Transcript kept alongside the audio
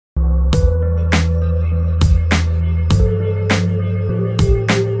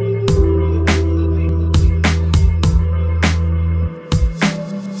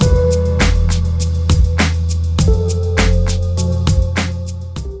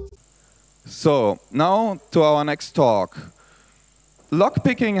So, now to our next talk.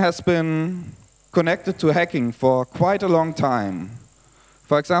 Lockpicking has been connected to hacking for quite a long time.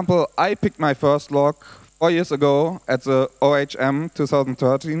 For example, I picked my first lock 4 years ago at the OHM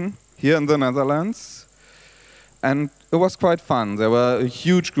 2013 here in the Netherlands. And it was quite fun. There were a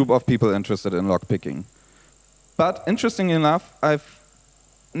huge group of people interested in lockpicking. But interestingly enough, I've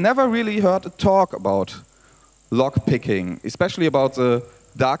never really heard a talk about lockpicking, especially about the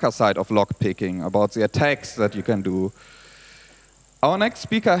darker side of lockpicking, about the attacks that you can do. Our next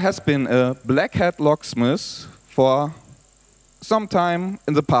speaker has been a black hat locksmith for some time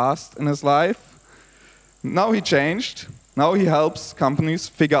in the past in his life. Now he changed. Now he helps companies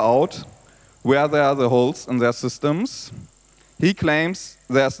figure out where there are the holes in their systems. He claims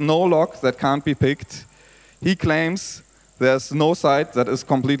there's no lock that can't be picked. He claims there's no site that is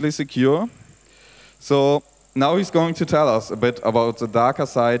completely secure. So now he's going to tell us a bit about the darker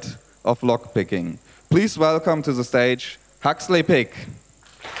side of lockpicking. Please welcome to the stage huxleypig.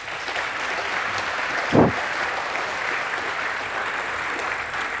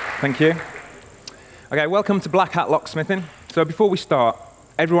 Thank you. Okay, welcome to Black Hat Locksmithing. So before we start,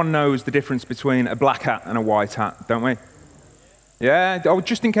 everyone knows the difference between a black hat and a white hat, don't we? Yeah? Oh,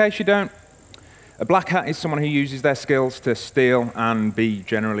 just in case you don't. A black hat is someone who uses their skills to steal and be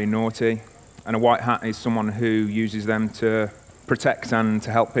generally naughty. And a white hat is someone who uses them to protect and to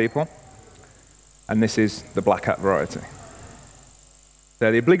help people. And this is the black hat variety.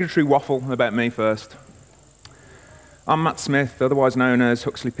 So the obligatory waffle about me first. I'm Matt Smith, otherwise known as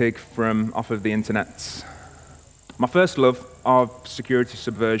huxleypig from off of the internet. My first love of security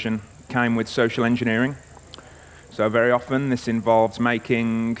subversion came with social engineering. So very often this involves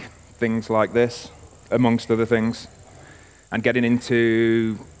making things like this, amongst other things, and getting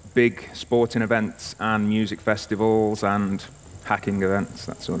into big sporting events and music festivals and hacking events,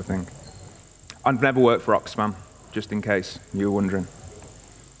 that sort of thing. I've never worked for Oxfam, just in case you were wondering.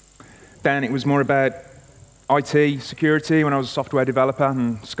 Then it was more about IT security when I was a software developer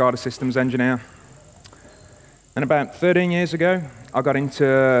and SCADA systems engineer. And about 13 years ago, I got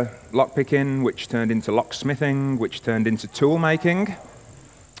into lockpicking, which turned into locksmithing, which turned into tool making.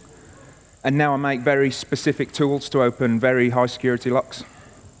 And now I make very specific tools to open very high security locks.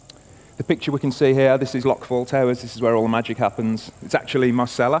 The picture we can see here, this is Lockfall Towers. This is where all the magic happens. It's actually my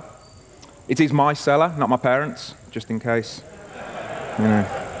cellar. It is my cellar, not my parents', just in case. You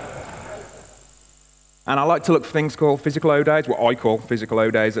know. And I like to look for things called physical O-days, what I call physical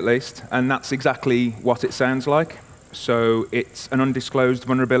O-days at least, and that's exactly what it sounds like. So it's an undisclosed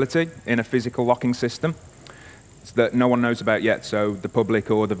vulnerability in a physical locking system that no one knows about yet, so the public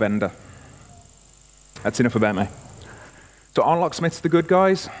or the vendor. That's enough about me. So are locksmiths the good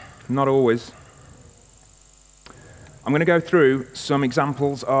guys? Not always. I'm going to go through some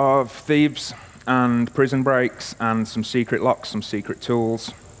examples of thieves and prison breaks and some secret locks, some secret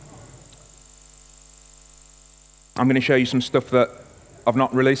tools. I'm going to show you some stuff that I've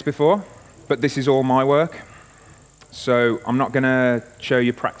not released before, but this is all my work. So I'm not going to show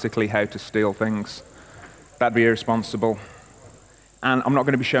you practically how to steal things. That'd be irresponsible. And I'm not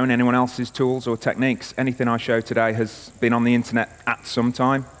going to be showing anyone else's tools or techniques. Anything I show today has been on the internet at some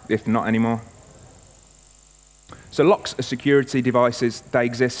time, if not anymore. So locks are security devices. They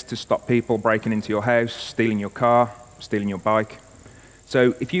exist to stop people breaking into your house, stealing your car, stealing your bike.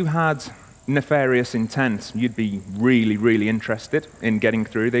 So if you had nefarious intent, you'd be really, really interested in getting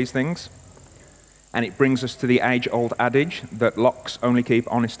through these things. And it brings us to the age-old adage that locks only keep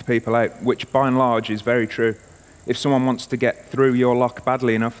honest people out, which by and large is very true. If someone wants to get through your lock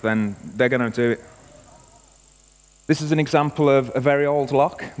badly enough, then they're going to do it. This is an example of a very old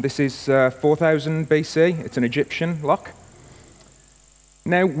lock. This is 4000 BC. It's an Egyptian lock.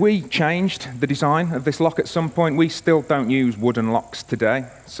 Now, we changed the design of this lock at some point. We still don't use wooden locks today,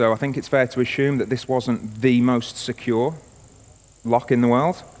 so I think it's fair to assume that this wasn't the most secure lock in the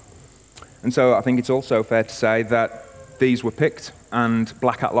world. And so I think it's also fair to say that these were picked, and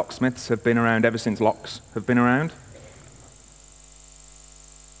black hat locksmiths have been around ever since locks have been around.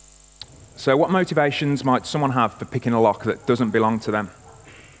 So what motivations might someone have for picking a lock that doesn't belong to them?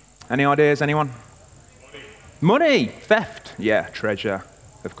 Any ideas, anyone? Money! Money! Theft! Yeah, treasure,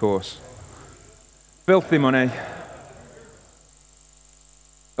 of course. Filthy money.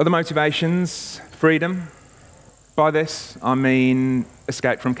 Other motivations? Freedom. By this, I mean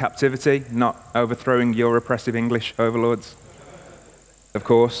escape from captivity, not overthrowing your oppressive English overlords. Of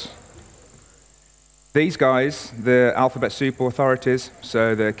course. These guys, the alphabet soup authorities,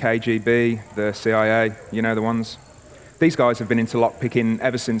 so the KGB, the CIA, you know the ones, these guys have been into lockpicking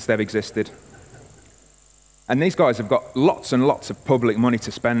ever since they've existed. And these guys have got lots and lots of public money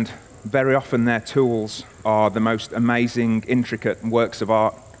to spend Very often their tools are the most amazing, intricate works of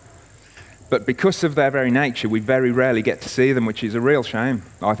art. But because of their very nature, we very rarely get to see them, which is a real shame,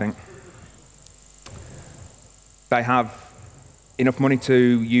 I think. They have enough money to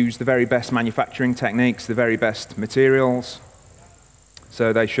use the very best manufacturing techniques, the very best materials,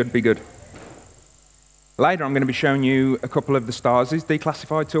 so they should be good. Later, I'm going to be showing you a couple of the Stasi's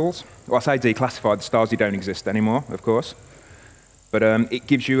declassified tools. Well, I say declassified, the Stasi don't exist anymore, of course. But it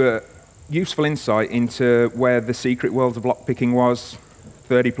gives you a useful insight into where the secret world of lockpicking was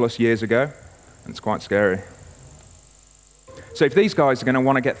 30 plus years ago, and it's quite scary. So if these guys are going to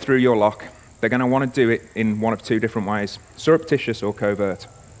want to get through your lock, they're going to want to do it in one of two different ways, surreptitious or covert.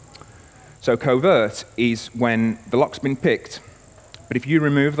 So covert is when the lock's been picked, but if you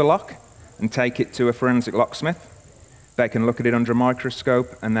remove the lock and take it to a forensic locksmith, they can look at it under a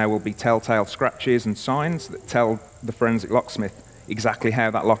microscope and there will be telltale scratches and signs that tell the forensic locksmith exactly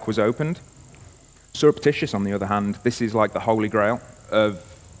how that lock was opened. Surreptitious, on the other hand, this is like the holy grail of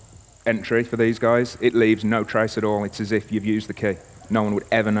entry for these guys. It leaves no trace at all. It's as if you've used the key. No one would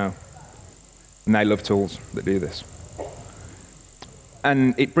ever know. And they love tools that do this.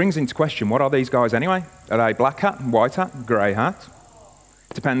 And it brings into question, what are these guys anyway? Are they black hat, white hat, grey hat?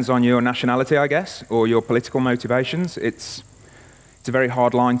 Depends on your nationality, I guess, or your political motivations. It's a very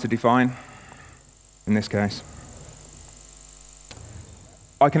hard line to define in this case.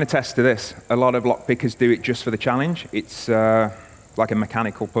 I can attest to this. A lot of lockpickers do it just for the challenge. It's like a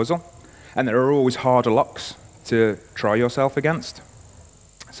mechanical puzzle. And there are always harder locks to try yourself against.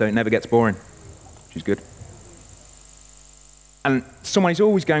 So it never gets boring, which is good. And someone is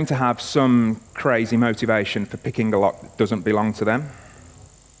always going to have some crazy motivation for picking a lock that doesn't belong to them.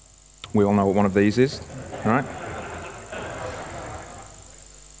 We all know what one of these is, right?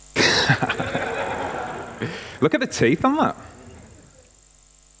 Look at the teeth on that.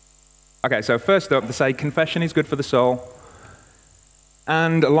 Okay, so first up, they say confession is good for the soul.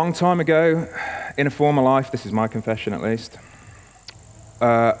 And a long time ago, in a former life, this is my confession at least,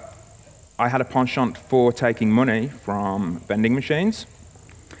 I had a penchant for taking money from vending machines.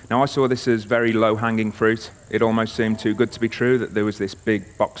 Now, I saw this as very low-hanging fruit. It almost seemed too good to be true that there was this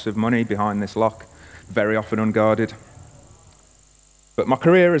big box of money behind this lock, very often unguarded. But my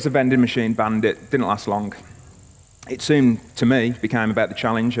career as a vending machine bandit didn't last long. It soon, to me, became about the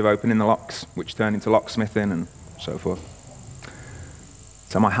challenge of opening the locks, which turned into locksmithing and so forth.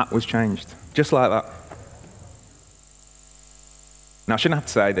 So my hat was changed, just like that. Now, I shouldn't have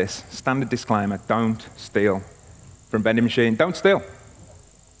to say this. Standard disclaimer, don't steal from vending machine. Don't steal.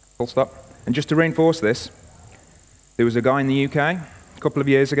 Full stop. And just to reinforce this, there was a guy in the UK a couple of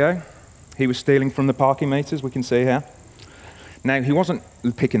years ago. He was stealing from the parking meters, we can see here. Now, he wasn't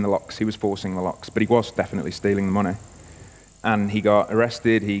picking the locks, he was forcing the locks, but he was definitely stealing the money. And he got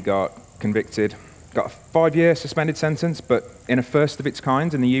arrested, he got convicted, got a 5-year suspended sentence, but in a first of its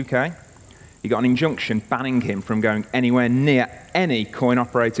kind in the UK, he got an injunction banning him from going anywhere near any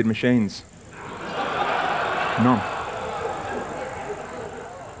coin-operated machines. None.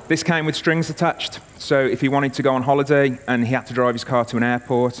 This came with strings attached, so if he wanted to go on holiday and he had to drive his car to an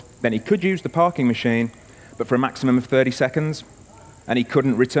airport, then he could use the parking machine, but for a maximum of 30 seconds, and he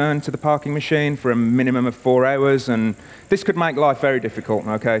couldn't return to the parking machine for a minimum of 4 hours, and this could make life very difficult,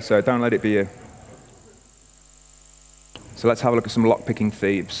 okay, so don't let it be you. So let's have a look at some lockpicking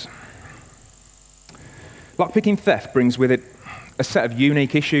thieves. Lockpicking theft brings with it a set of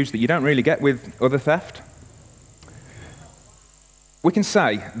unique issues that you don't really get with other theft. We can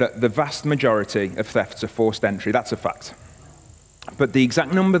say that the vast majority of thefts are forced entry, that's a fact. But the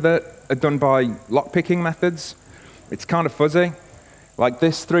exact number that are done by lockpicking methods, it's kind of fuzzy. Like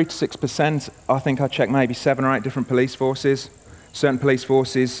this, 3 to 6%, I think I checked maybe 7 or 8 different police forces. Certain police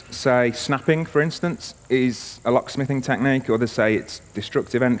forces say snapping, for instance, is a locksmithing technique, or they say it's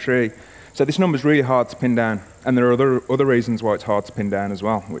destructive entry. So this number's really hard to pin down. And there are other reasons why it's hard to pin down as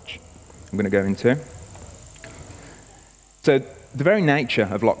well, which I'm going to go into. So the very nature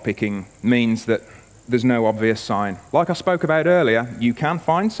of lockpicking means that there's no obvious sign. Like I spoke about earlier, you can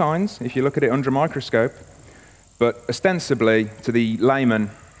find signs if you look at it under a microscope, but ostensibly, to the layman,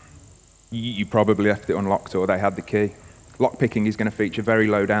 you probably left it unlocked or they had the key. Lockpicking is going to feature very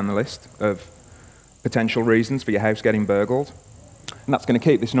low down the list of potential reasons for your house getting burgled, and that's going to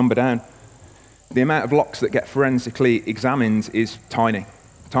keep this number down. The amount of locks that get forensically examined is tiny,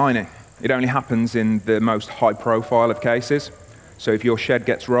 tiny. It only happens in the most high profile of cases. So if your shed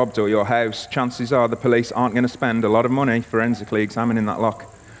gets robbed or your house, chances are the police aren't going to spend a lot of money forensically examining that lock.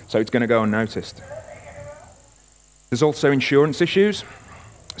 So it's going to go unnoticed. There's also insurance issues.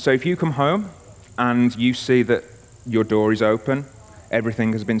 So if you come home and you see that your door is open,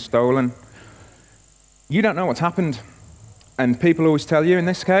 everything has been stolen. You don't know what's happened. And people always tell you, in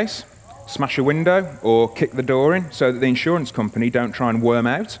this case, smash a window or kick the door in so that the insurance company don't try and worm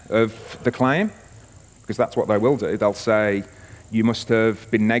out of the claim, because that's what they will do. They'll say, you must have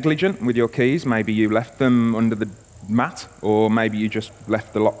been negligent with your keys. Maybe you left them under the mat, or maybe you just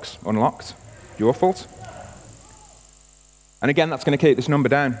left the locks unlocked. Your fault. And again, that's going to keep this number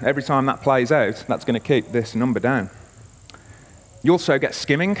down. Every time that plays out, that's going to keep this number down. You also get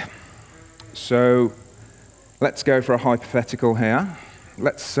skimming. So let's go for a hypothetical here.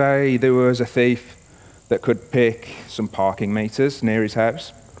 Let's say there was a thief that could pick some parking meters near his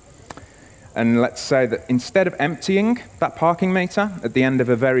house. And let's say that instead of emptying that parking meter at the end of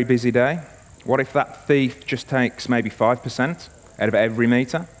a very busy day, what if that thief just takes maybe 5% out of every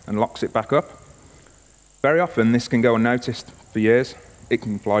meter and locks it back up? Very often, this can go unnoticed for years. It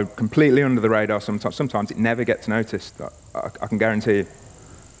can fly completely under the radar sometimes. Sometimes it never gets noticed, I can guarantee you.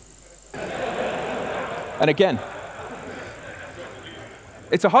 And again,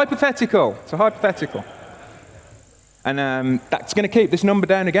 it's a hypothetical. It's a hypothetical. And that's going to keep this number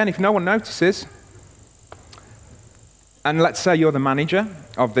down again if no one notices. And let's say you're the manager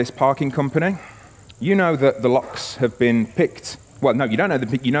of this parking company. You know that the locks have been picked. Well, no, you don't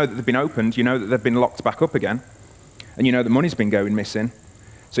know. You know that they've been opened. You know that they've been locked back up again. And you know that money's been going missing.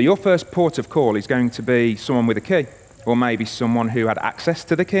 So your first port of call is going to be someone with a key, or maybe someone who had access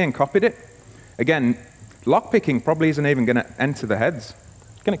to the key and copied it. Again, lockpicking probably isn't even going to enter the heads.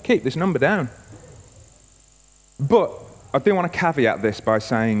 It's going to keep this number down. But I do want to caveat this by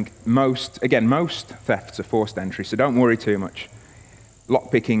saying most thefts are forced entry, so don't worry too much.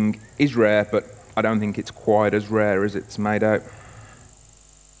 Lockpicking is rare, but I don't think it's quite as rare as it's made out.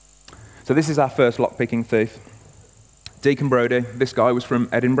 So this is our first lockpicking thief. Deacon Brodie. This guy was from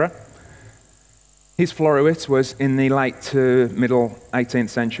Edinburgh. His Florowit was in the late to middle 18th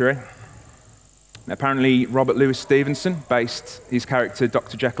century. Apparently, Robert Louis Stevenson based his character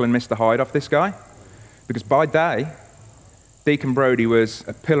Dr. Jekyll and Mr. Hyde off this guy, because by day, Deacon Brodie was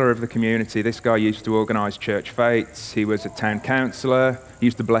a pillar of the community. This guy used to organise church fetes. He was a town councillor. He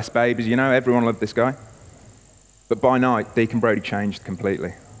used to bless babies. You know, everyone loved this guy. But by night, Deacon Brodie changed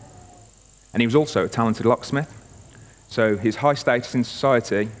completely. And he was also a talented locksmith. So his high status in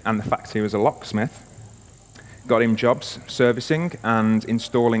society and the fact he was a locksmith got him jobs servicing and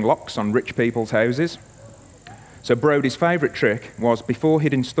installing locks on rich people's houses. So Brodie's favourite trick was, before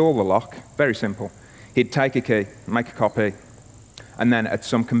he'd install the lock, very simple, he'd take a key, make a copy, and then at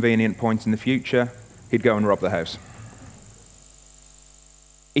some convenient point in the future, he'd go and rob the house.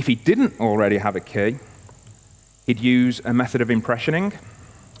 If he didn't already have a key, he'd use a method of impressioning.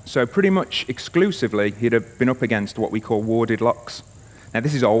 So pretty much exclusively, he'd have been up against what we call warded locks. Now,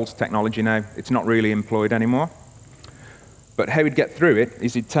 this is old technology now. It's not really employed anymore. But how he'd get through it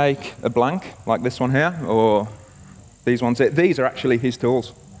is he'd take a blank, like this one here, or these ones here. These are actually his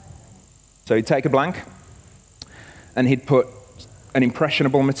tools. So he'd take a blank, and he'd put an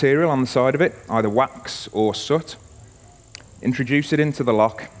impressionable material on the side of it, either wax or soot, introduce it into the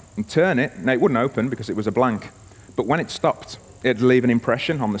lock, and turn it. Now, it wouldn't open because it was a blank, but when it stopped, it'd leave an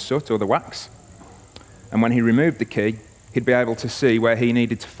impression on the soot or the wax. And when he removed the key, he'd be able to see where he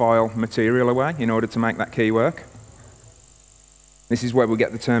needed to file material away in order to make that key work. This is where we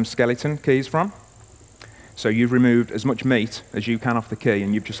get the term skeleton keys from. So you've removed as much meat as you can off the key,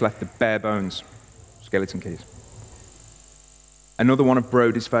 and you've just left the bare bones, skeleton keys. Another one of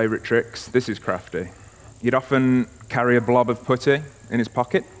Brodie's favourite tricks, this is crafty. He'd often carry a blob of putty in his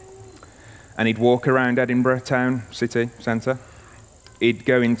pocket, and he'd walk around Edinburgh town, city centre. He'd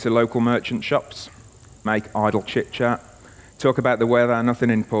go into local merchant shops, make idle chit-chat, talk about the weather, nothing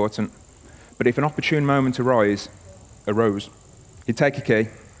important. But if an opportune moment arose, he'd take a key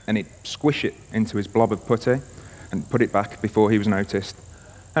and he'd squish it into his blob of putty and put it back before he was noticed.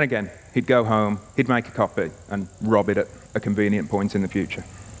 And again, he'd go home, he'd make a copy and rob it at a convenient point in the future.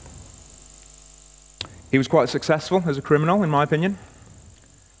 He was quite successful as a criminal, in my opinion.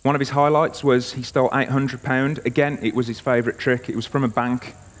 One of his highlights was he stole £800. Again, it was his favourite trick. It was from a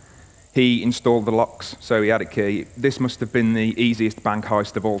bank. He installed the locks, so he had a key. This must have been the easiest bank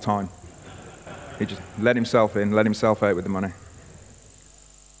heist of all time. He just let himself in, let himself out with the money.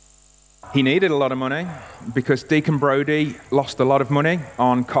 He needed a lot of money because Deacon Brodie lost a lot of money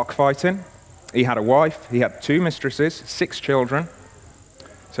on cockfighting. He had a wife, he had 2 mistresses, 6 children.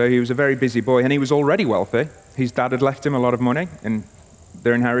 So he was a very busy boy, and he was already wealthy. His dad had left him a lot of money in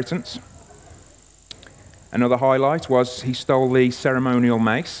their inheritance. Another highlight was he stole the ceremonial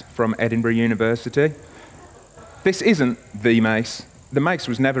mace from Edinburgh University. This isn't the mace. The mace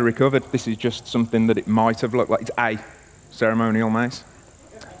was never recovered. This is just something that it might have looked like. It's ceremonial mace.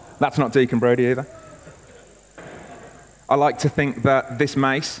 That's not Deacon Brodie either. I like to think that this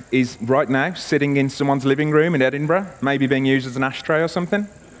mace is right now sitting in someone's living room in Edinburgh, maybe being used as an ashtray or something.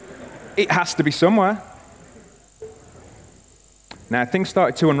 It has to be somewhere. Now, things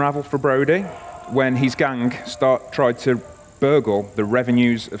started to unravel for Brodie when his gang tried to burgle the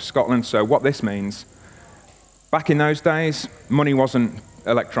revenues of Scotland. So what this means, back in those days, money wasn't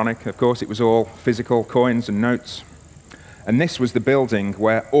electronic, of course, it was all physical coins and notes. And this was the building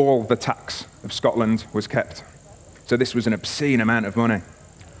where all the tax of Scotland was kept. So this was an obscene amount of money.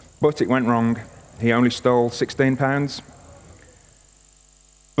 But it went wrong. He only stole £16.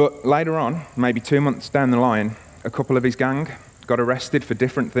 But later on, maybe 2 months down the line, a couple of his gang got arrested for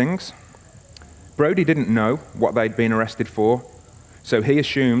different things. Brodie didn't know what they'd been arrested for, so he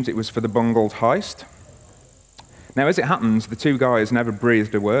assumed it was for the bungled heist. Now, as it happens, the two guys never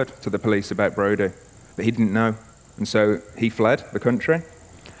breathed a word to the police about Brodie, but he didn't know, and so he fled the country,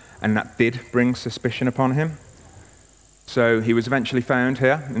 and that did bring suspicion upon him. So he was eventually found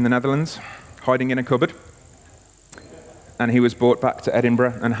here in the Netherlands, hiding in a cupboard, and he was brought back to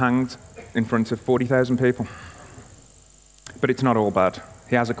Edinburgh and hanged in front of 40,000 people. But it's not all bad.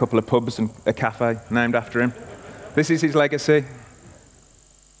 He has a couple of pubs and a cafe named after him. This is his legacy.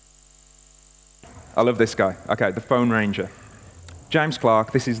 I love this guy. Okay, the Phone Ranger. James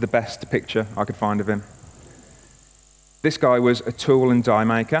Clark, this is the best picture I could find of him. This guy was a tool and die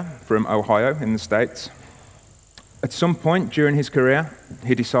maker from Ohio in the States. At some point during his career,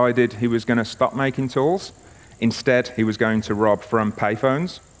 he decided he was going to stop making tools. Instead, he was going to rob from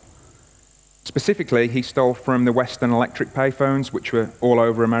payphones. Specifically, he stole from the Western Electric payphones, which were all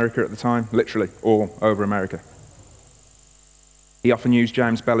over America at the time, literally all over America. He often used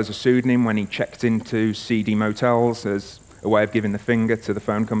James Bell as a pseudonym when he checked into seedy motels as a way of giving the finger to the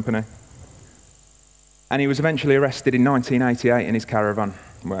phone company. And he was eventually arrested in 1988 in his caravan,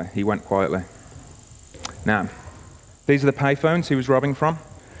 where he went quietly. Now, these are the payphones he was robbing from.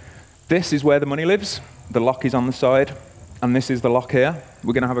 This is where the money lives. The lock is on the side, and this is the lock here.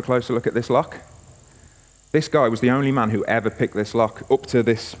 We're going to have a closer look at this lock. This guy was the only man who ever picked this lock up to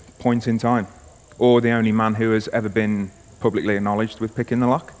this point in time, or the only man who has ever been publicly acknowledged with picking the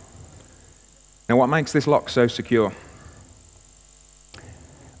lock. Now, what makes this lock so secure?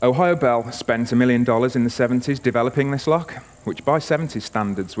 Ohio Bell spent $1 million in the 70s developing this lock, which by 70s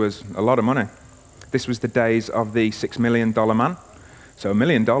standards was a lot of money. This was the days of the $6 million man. So $1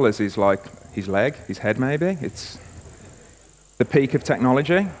 million is like his leg, his head maybe. It's the peak of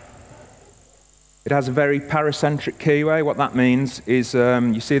technology. It has a very paracentric keyway. What that means is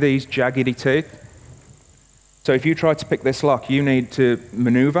you see these jaggedy teeth? So if you try to pick this lock, you need to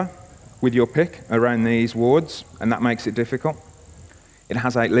maneuver with your pick around these wards, and that makes it difficult. It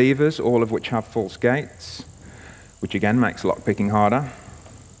has 8 levers, all of which have false gates, which again makes lock picking harder.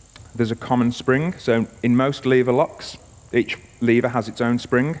 There's a common spring, so in most lever locks, each lever has its own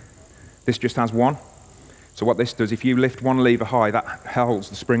spring. This just has one. So what this does, if you lift one lever high, that holds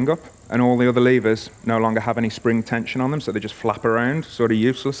the spring up, and all the other levers no longer have any spring tension on them, so they just flap around sort of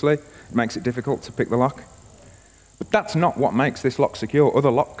uselessly. It makes it difficult to pick the lock. But that's not what makes this lock secure.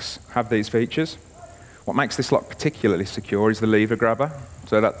 Other locks have these features. What makes this lock particularly secure is the lever grabber.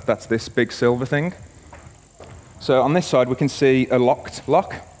 So that's this big silver thing. So on this side, we can see a locked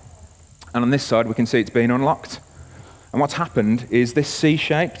lock. And on this side, we can see it's been unlocked. And what's happened is this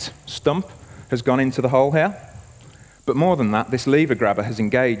C-shaped stump has gone into the hole here. But more than that, this lever grabber has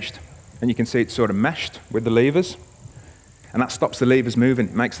engaged. And you can see it's sort of meshed with the levers. And that stops the levers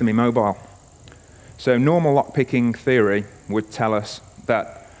moving, makes them immobile. So normal lockpicking theory would tell us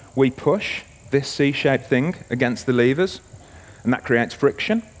that we push this C-shaped thing against the levers, and that creates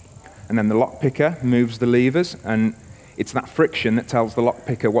friction. And then the lockpicker moves the levers, and it's that friction that tells the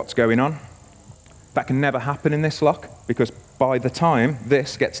lockpicker what's going on. That can never happen in this lock, because by the time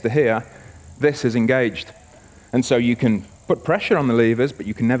this gets to here, this is engaged. And so you can put pressure on the levers, but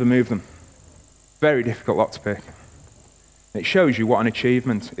you can never move them. Very difficult lock to pick. It shows you what an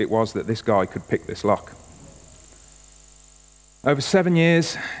achievement it was that this guy could pick this lock. Over 7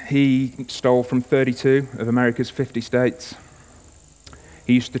 years, he stole from 32 of America's 50 states.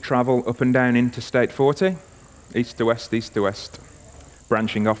 He used to travel up and down Interstate 40, east to west,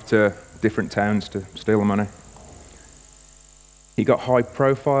 branching off to different towns to steal the money. He got high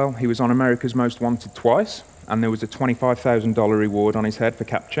profile. He was on America's Most Wanted twice, and there was a $25,000 reward on his head for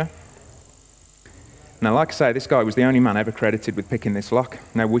capture. Now, like I say, this guy was the only man ever credited with picking this lock.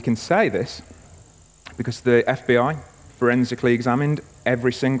 Now, we can say this because the FBI forensically examined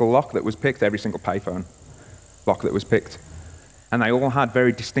every single lock that was picked, every single payphone lock that was picked. And they all had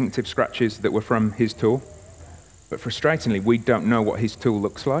very distinctive scratches that were from his tool. But frustratingly, we don't know what his tool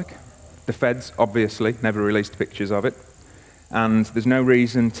looks like. The feds, obviously, never released pictures of it. And there's no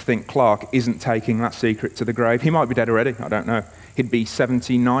reason to think Clark isn't taking that secret to the grave. He might be dead already, I don't know. He'd be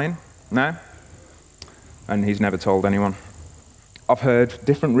 79 now, and he's never told anyone. I've heard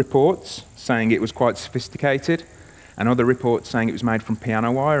different reports saying it was quite sophisticated, and other reports saying it was made from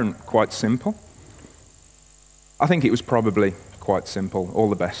piano wire and quite simple. I think it was probably quite simple. All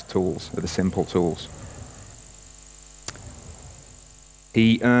the best tools are the simple tools.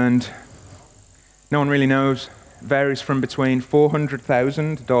 He earned, no one really knows, varies from between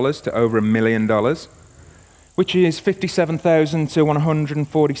 $400,000 to over $1 million, which is $57,000 to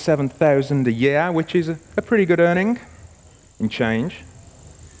 $147,000 a year, which is a pretty good earning in change.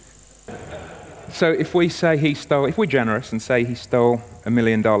 So if we say if we're generous and say he stole $1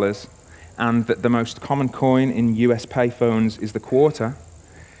 million, and that the most common coin in US payphones is the quarter,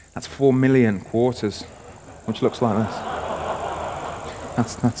 that's 4 million quarters, which looks like this.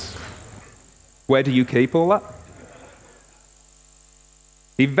 That's. Where do you keep all that?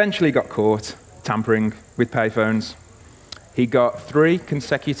 He eventually got caught tampering with payphones. He got 3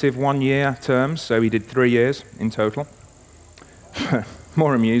 consecutive one-year terms, so he did 3 years in total.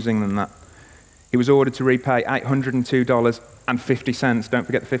 More amusing than that. He was ordered to repay $802.50. Don't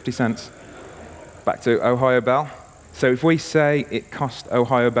forget the 50 cents. Back to Ohio Bell. So if we say it cost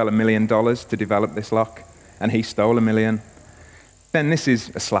Ohio Bell $1 million to develop this lock, and he stole $1 million, then this is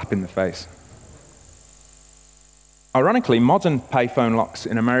a slap in the face. Ironically, modern payphone locks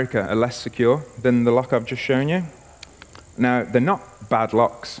in America are less secure than the lock I've just shown you. Now, they're not bad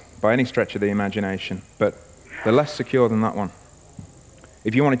locks by any stretch of the imagination, but they're less secure than that one.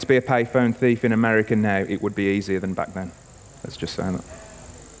 If you wanted to be a payphone thief in America now, it would be easier than back then. Let's just say that.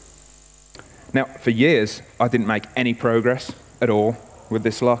 Now, for years, I didn't make any progress at all with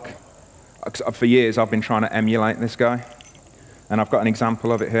this lock. For years, I've been trying to emulate this guy, and I've got an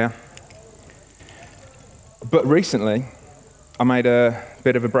example of it here. But recently, I made a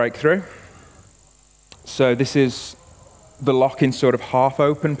bit of a breakthrough. So this is the lock in sort of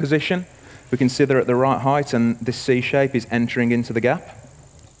half-open position. We can see they're at the right height, and this C shape is entering into the gap.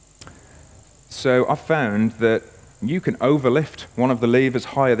 So I found that you can overlift one of the levers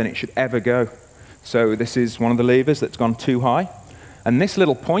higher than it should ever go. So this is one of the levers that's gone too high. And this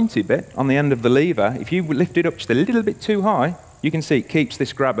little pointy bit on the end of the lever, if you lift it up just a little bit too high, you can see it keeps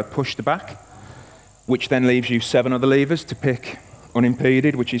this grabber pushed back, which then leaves you 7 other levers to pick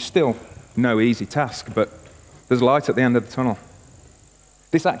unimpeded, which is still no easy task, but there's light at the end of the tunnel.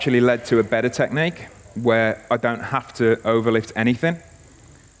 This actually led to a better technique where I don't have to overlift anything.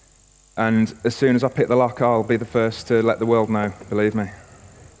 And as soon as I pick the lock, I'll be the first to let the world know, believe me.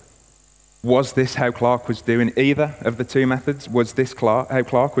 Was this how Clark was doing either of the two methods? Was this how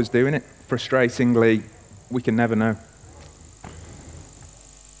Clark was doing it? Frustratingly, we can never know.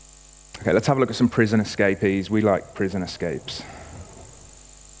 Okay, let's have a look at some prison escapees. We like prison escapes.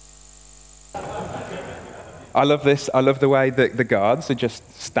 I love this. I love the way that the guards are just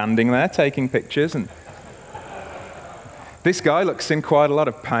standing there taking pictures. And this guy looks in quite a lot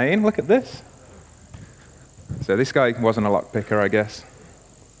of pain. Look at this. So this guy wasn't a lockpicker, I guess.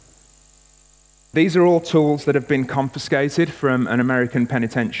 These are all tools that have been confiscated from an American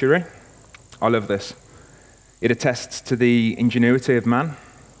penitentiary. I love this. It attests to the ingenuity of man.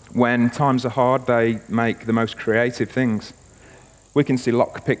 When times are hard, they make the most creative things. We can see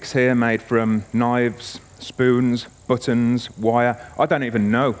lockpicks here made from knives, spoons, buttons, wire. I don't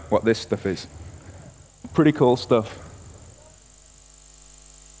even know what this stuff is. Pretty cool stuff.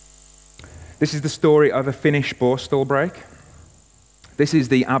 This is the story of a Finnish Borstal break. This is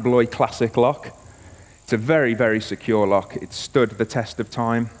the Abloy Classic lock. It's a very, very secure lock. It's stood the test of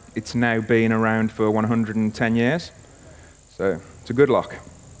time. It's now been around for 110 years. So it's a good lock.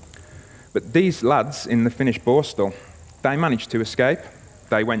 But these lads in the Finnish Borstal, they managed to escape.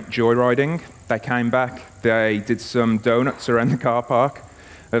 They went joyriding. They came back. They did some donuts around the car park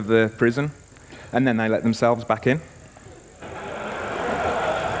of the prison. And then they let themselves back in.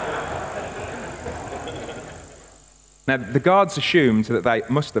 Now, the guards assumed that they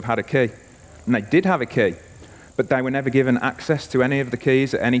must have had a key. And they did have a key. But they were never given access to any of the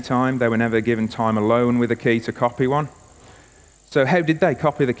keys at any time. They were never given time alone with a key to copy one. So how did they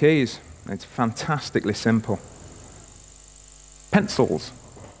copy the keys? It's fantastically simple. Pencils.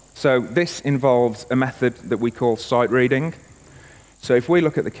 So this involves a method that we call sight reading. So if we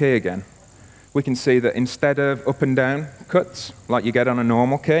look at the key again, we can see that instead of up and down cuts, like you get on a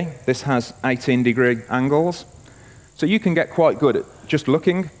normal key, this has 18-degree angles. So you can get quite good at just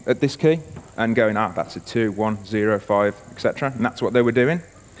looking at this key and going, that's a 2, 1, 0, 5, etc. And that's what they were doing.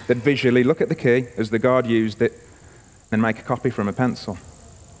 They'd visually look at the key as the guard used it and make a copy from a pencil.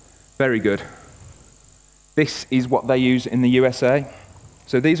 Very good. This is what they use in the USA.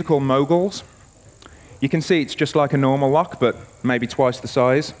 So these are called moguls. You can see it's just like a normal lock, but maybe twice the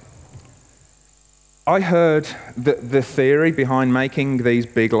size. I heard that the theory behind making these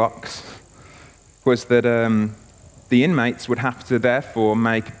big locks was that the inmates would have to therefore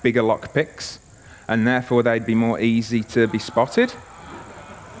make bigger lock picks, and therefore they'd be more easy to be spotted,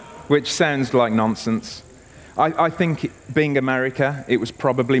 which sounds like nonsense. I think, being America, it was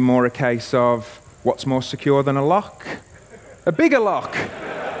probably more a case of what's more secure than a lock? A bigger lock,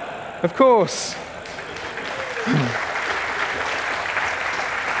 of course.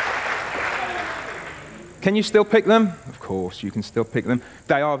 Can you still pick them? Of course, you can still pick them.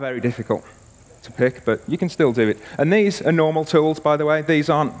 They are very difficult to pick, but you can still do it. And these are normal tools, by the way. These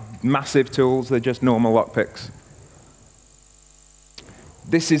aren't massive tools, they're just normal lock picks.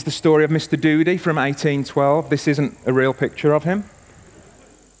 This is the story of Mr. Doody from 1812. This isn't a real picture of him.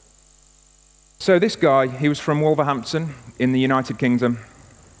 So this guy, he was from Wolverhampton in the United Kingdom.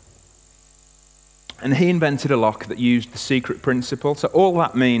 And he invented a lock that used the secret principle. So all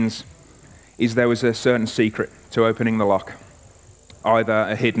that means is there was a certain secret to opening the lock. Either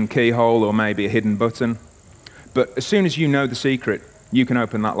a hidden keyhole or maybe a hidden button. But as soon as you know the secret, you can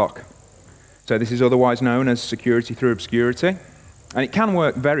open that lock. So this is otherwise known as security through obscurity. And it can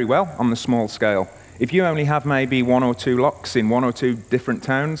work very well on the small scale. If you only have maybe 1 or 2 locks in 1 or 2 different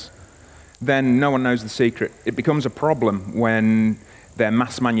towns, then no one knows the secret. It becomes a problem when they're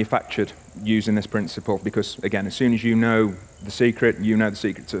mass manufactured using this principle, because again, as soon as you know the secret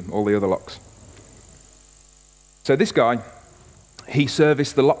to all the other locks. So this guy, he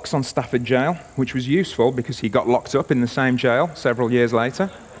serviced the locks on Stafford Jail, which was useful because he got locked up in the same jail several years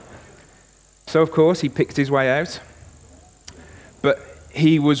later. So of course, he picked his way out. But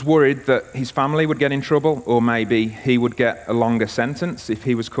he was worried that his family would get in trouble, or maybe he would get a longer sentence if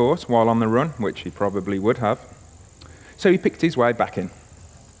he was caught while on the run, which he probably would have. So he picked his way back in.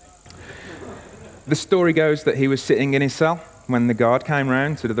 The story goes that he was sitting in his cell when the guard came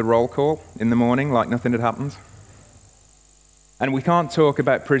round to do the roll call in the morning like nothing had happened. And we can't talk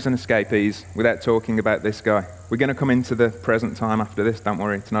about prison escapees without talking about this guy. We're going to come into the present time after this, don't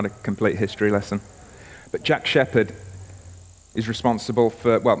worry, it's not a complete history lesson. But Jack Shepherd is responsible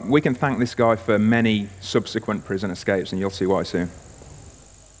for, well, we can thank this guy for many subsequent prison escapes, and you'll see why soon.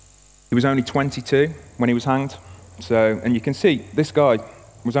 He was only 22 when he was hanged, and you can see this guy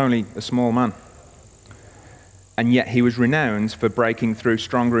was only a small man. And yet he was renowned for breaking through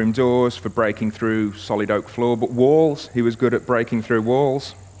strong room doors, for breaking through solid oak floor, but walls, he was good at breaking through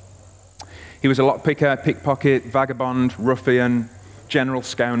walls. He was a lockpicker, pickpocket, vagabond, ruffian, general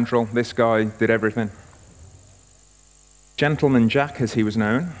scoundrel. This guy did everything. Gentleman Jack, as he was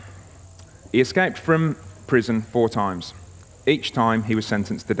known, he escaped from prison 4 times. Each time he was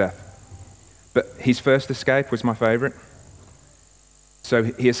sentenced to death. But his first escape was my favorite. So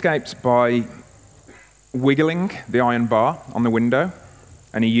he escaped by wiggling the iron bar on the window,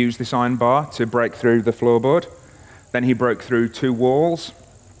 and he used this iron bar to break through the floorboard. Then he broke through 2 walls.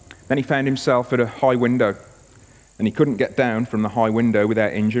 Then he found himself at a high window, and he couldn't get down from the high window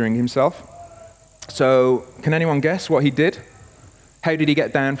without injuring himself. So, can anyone guess what he did? How did he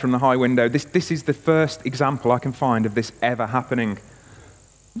get down from the high window? This is the first example I can find of this ever happening.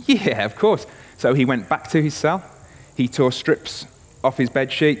 Yeah, of course. So he went back to his cell, he tore strips off his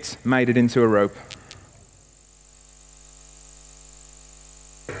bed sheets, made it into a rope.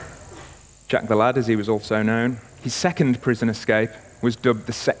 Jack the Lad, as he was also known, his second prison escape was dubbed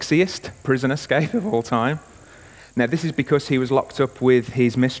the sexiest prison escape of all time. Now, this is because he was locked up with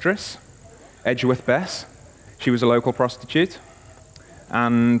his mistress, Edgeworth Bess. She was a local prostitute.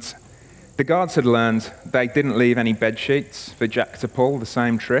 And the guards had learned they didn't leave any bed sheets for Jack to pull the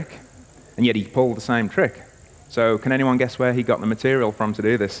same trick, and yet he pulled the same trick. So can anyone guess where he got the material from to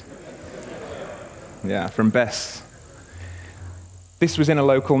do this? Yeah, from Bess. This was in a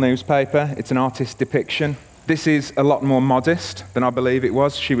local newspaper. It's an artist's depiction. This is a lot more modest than I believe it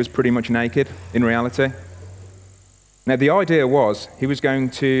was. She was pretty much naked in reality. Now, the idea was he was going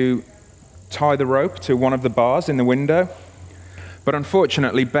to tie the rope to one of the bars in the window, but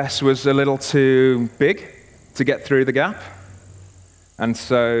unfortunately Bess was a little too big to get through the gap, and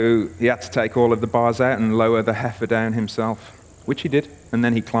so he had to take all of the bars out and lower the heifer down himself, which he did, and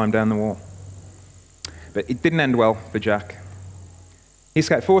then he climbed down the wall. But it didn't end well for Jack. He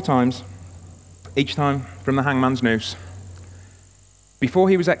escaped 4 times, each time from the hangman's noose. Before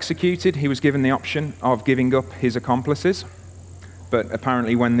he was executed, he was given the option of giving up his accomplices, but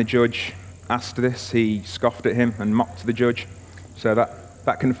apparently when the judge asked this, he scoffed at him and mocked the judge, so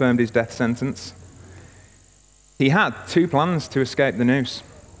that confirmed his death sentence. He had two plans to escape the noose.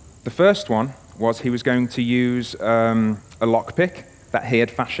 The first one was he was going to use a lockpick that he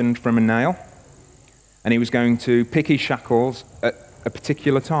had fashioned from a nail, and he was going to pick his shackles at a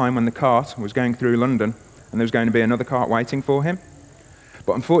particular time when the cart was going through London, and there was going to be another cart waiting for him.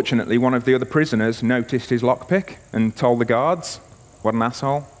 But unfortunately, one of the other prisoners noticed his lockpick and told the guards. What an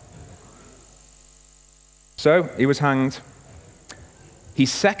asshole. So he was hanged.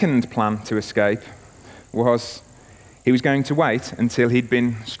 His second plan to escape was he was going to wait until he'd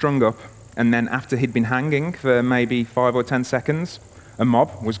been strung up, and then after he'd been hanging for maybe 5 or 10 seconds, a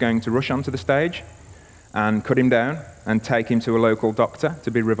mob was going to rush onto the stage and cut him down and take him to a local doctor to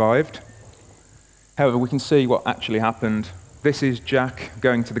be revived. However, we can see what actually happened. This is Jack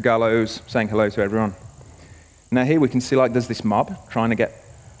going to the gallows, saying hello to everyone. Now here we can see there's this mob trying to get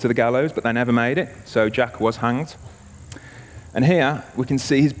to the gallows, but they never made it, so Jack was hanged. And here we can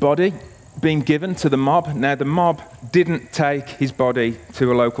see his body being given to the mob. Now the mob didn't take his body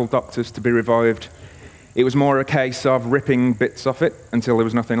to a local doctor's to be revived. It was more a case of ripping bits off it until there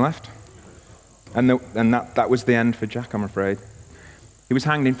was nothing left. And that was the end for Jack, I'm afraid. He was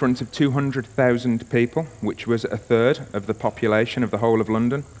hanged in front of 200,000 people, which was a third of the population of the whole of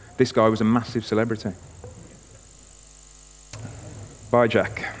London. This guy was a massive celebrity. Bye,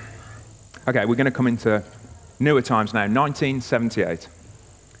 Jack. Okay, we're going to come into newer times now, 1978.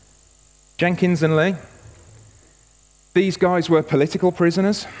 Jenkins and Lee, these guys were political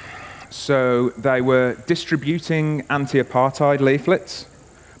prisoners, so they were distributing anti-apartheid leaflets,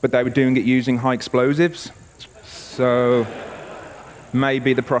 but they were doing it using high explosives, so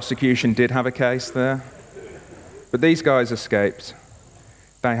maybe the prosecution did have a case there. But these guys escaped.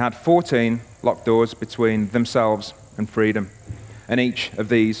 They had 14 locked doors between themselves and freedom, and each of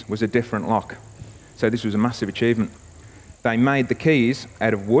these was a different lock. So this was a massive achievement. They made the keys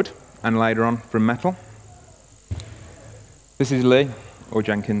out of wood and later on from metal. This is Lee, or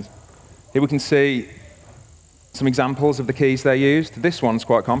Jenkins. Here we can see some examples of the keys they used. This one's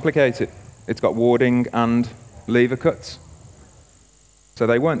quite complicated. It's got warding and lever cuts. So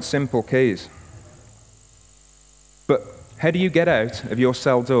they weren't simple keys. But how do you get out of your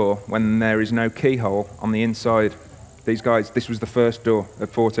cell door when there is no keyhole on the inside? These guys, this was the first door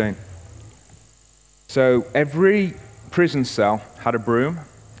of 14. So every prison cell had a broom,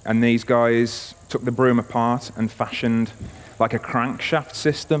 and these guys took the broom apart and fashioned like a crankshaft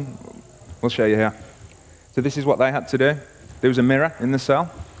system. We'll show you here. So this is what they had to do. There was a mirror in the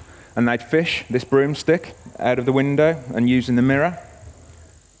cell, and they'd fish this broomstick out of the window, and using the mirror,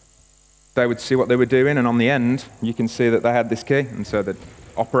 they would see what they were doing, and on the end, you can see that they had this key, and so they'd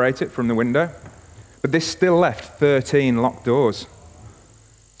operate it from the window. But this still left 13 locked doors.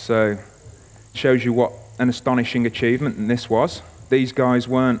 So it shows you what an astonishing achievement this was. These guys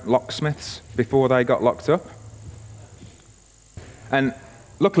weren't locksmiths before they got locked up. And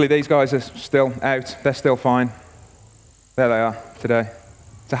luckily, these guys are still out. They're still fine. There they are today.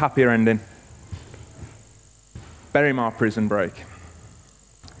 It's a happier ending. Berrymar prison break.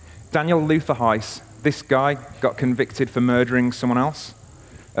 Daniel Luther Heiss, this guy got convicted for murdering someone else,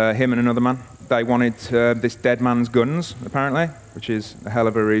 him and another man. They wanted this dead man's guns, apparently, which is a hell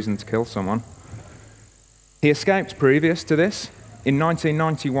of a reason to kill someone. He escaped previous to this. In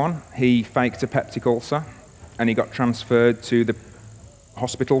 1991, he faked a peptic ulcer, and he got transferred to the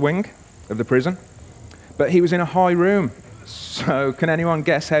hospital wing of the prison. But he was in a high room, so can anyone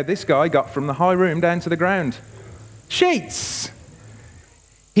guess how this guy got from the high room down to the ground? Sheets!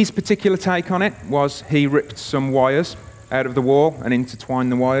 His particular take on it was he ripped some wires out of the wall and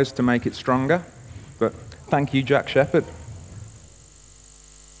intertwined the wires to make it stronger. But thank you, Jack Shepherd.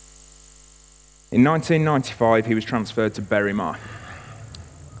 In 1995, he was transferred to Berrymar.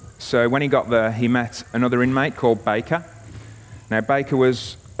 So when he got there, he met another inmate called Baker. Now, Baker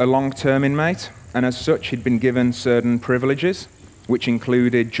was a long-term inmate, and as such, he'd been given certain privileges, which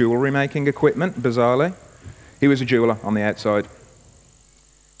included jewelry-making equipment, bizarrely. He was a jeweler on the outside.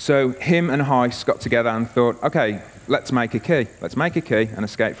 So him and Heiss got together and thought, okay, let's make a key. Let's make a key and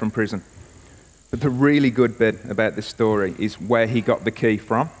escape from prison. But the really good bit about this story is where he got the key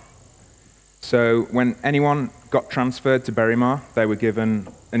from. So when anyone got transferred to Berrymar, they were given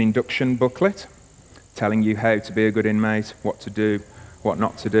an induction booklet telling you how to be a good inmate, what to do, what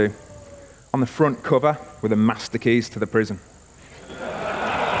not to do. On the front cover were the master keys to the prison.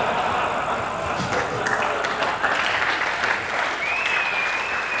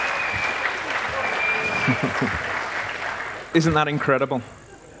 Isn't that incredible?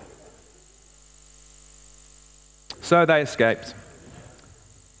 So they escaped.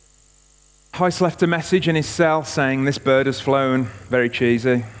 Heiss left a message in his cell saying, "This bird has flown," very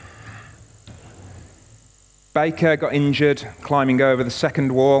cheesy. Baker got injured climbing over the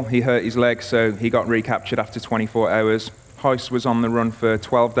second wall. He hurt his leg, so he got recaptured after 24 hours. Heiss was on the run for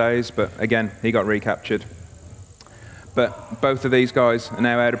 12 days, but again, he got recaptured. But both of these guys are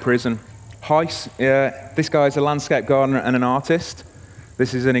now out of prison. Heiss, this guy's a landscape gardener and an artist.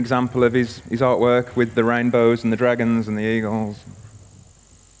 This is an example of his artwork with the rainbows and the dragons and the eagles.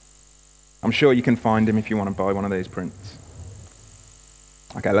 I'm sure you can find him if you want to buy one of these prints.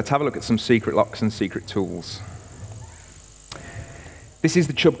 Okay, let's have a look at some secret locks and secret tools. This is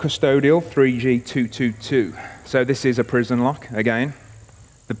the Chubb Custodial 3G222. So this is a prison lock, again.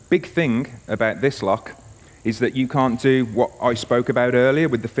 The big thing about this lock is that you can't do what I spoke about earlier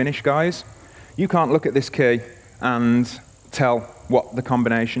with the Finnish guys. You can't look at this key and tell what the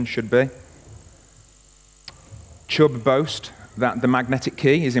combination should be. Chubb boast that the magnetic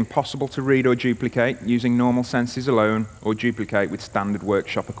key is impossible to read or duplicate using normal senses alone or duplicate with standard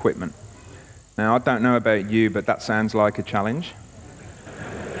workshop equipment. Now, I don't know about you, but that sounds like a challenge.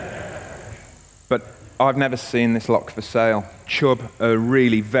 But I've never seen this lock for sale. Chubb are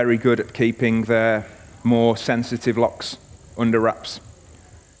really very good at keeping their more sensitive locks under wraps.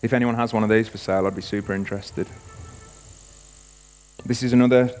 If anyone has one of these for sale, I'd be super interested. This is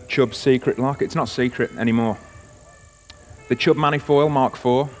another Chubb secret lock. It's not secret anymore. The Chubb Manifoil Mark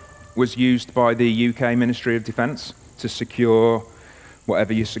IV was used by the UK Ministry of Defence to secure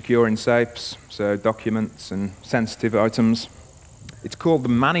whatever you secure in safes, so documents and sensitive items. It's called the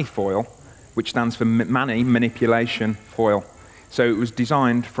Manifoil, which stands for Mani, manipulation foil. So it was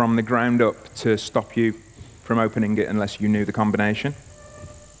designed from the ground up to stop you from opening it unless you knew the combination.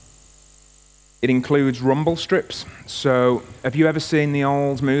 It includes rumble strips. So have you ever seen the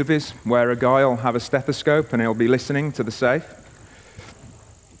old movies where a guy will have a stethoscope and he'll be listening to the safe?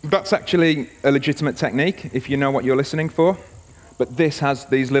 That's actually a legitimate technique if you know what you're listening for. But this has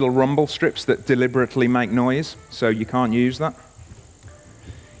these little rumble strips that deliberately make noise, so you can't use that.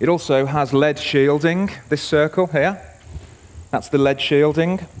 It also has lead shielding, this circle here. That's the lead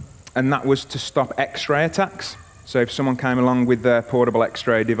shielding, and that was to stop X-ray attacks. So if someone came along with their portable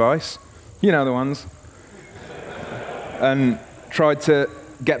X-ray device, you know the ones, and tried to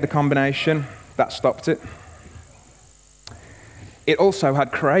get the combination, that stopped it. It also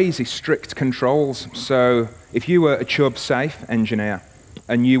had crazy strict controls. So if you were a Chubb safe engineer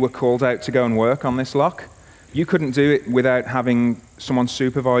and you were called out to go and work on this lock, you couldn't do it without having someone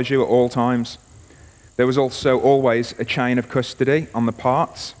supervise you at all times. There was also always a chain of custody on the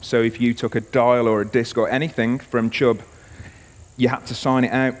parts. So if you took a dial or a disc or anything from Chubb, you had to sign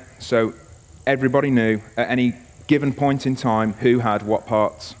it out. So everybody knew at any given point in time who had what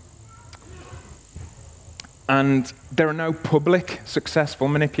parts. And there are no public successful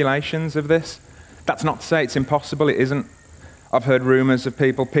manipulations of this. That's not to say it's impossible, it isn't. I've heard rumors of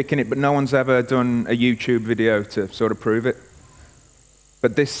people picking it, but no one's ever done a YouTube video to sort of prove it.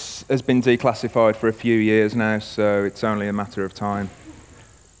 But this has been declassified for a few years now, so it's only a matter of time.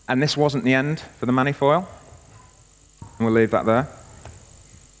 And this wasn't the end for the Manifoil. And we'll leave that there.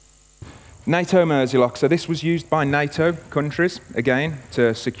 NATO Mersey lock. So this was used by NATO countries, again,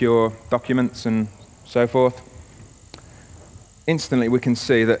 to secure documents and so forth. Instantly we can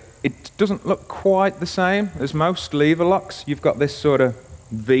see that it doesn't look quite the same as most lever locks. You've got this sort of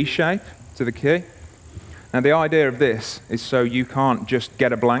V shape to the key. Now the idea of this is so you can't just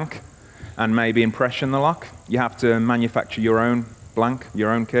get a blank and maybe impression the lock. You have to manufacture your own blank,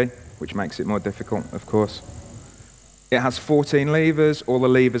 your own key, which makes it more difficult, of course. It has 14 levers. All the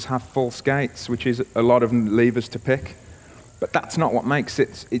levers have false gates, which is a lot of levers to pick. But that's not what makes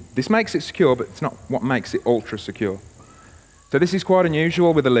it, this makes it secure, but it's not what makes it ultra secure. So this is quite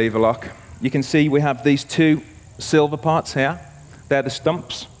unusual with a lever lock. You can see we have these two silver parts here. They're the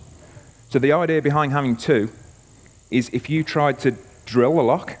stumps. So the idea behind having two is if you tried to drill the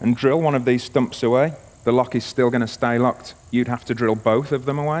lock and drill one of these stumps away, the lock is still going to stay locked. You'd have to drill both of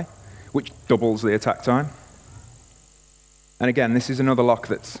them away, which doubles the attack time. And again, this is another lock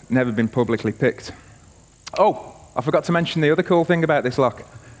that's never been publicly picked. Oh, I forgot to mention the other cool thing about this lock.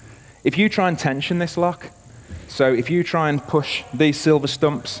 If you try and tension this lock, so if you try and push these silver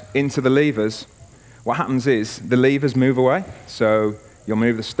stumps into the levers, what happens is the levers move away. So you'll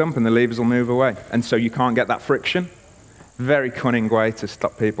move the stump and the levers will move away. And so you can't get that friction. Very cunning way to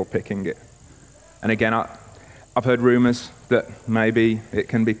stop people picking it. And again, I've heard rumors that maybe it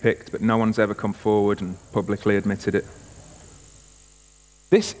can be picked, but no one's ever come forward and publicly admitted it.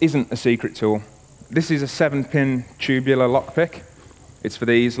 This isn't a secret tool. This is a 7-pin tubular lockpick. It's for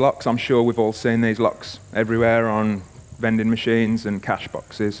these locks. I'm sure we've all seen these locks everywhere on vending machines and cash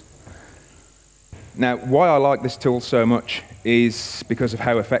boxes. Now, why I like this tool so much is because of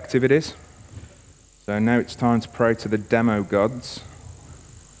how effective it is. So So now it's time to pray to the demo gods.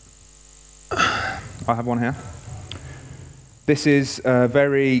 I have one here. This is a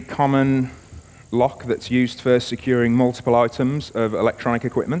very common lock that's used for securing multiple items of electronic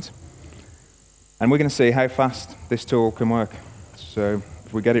equipment. And we're going to see how fast this tool can work. So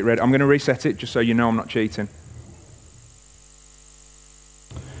if we get it ready, I'm going to reset it just so you know I'm not cheating.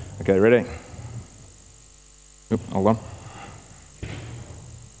 Okay, ready? Oop, hold on.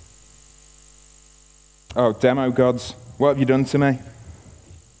 Oh, demo gods, what have you done to me?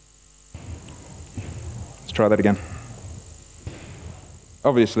 Let's try that again.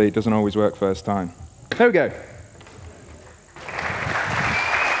 Obviously, it doesn't always work first time. There we go.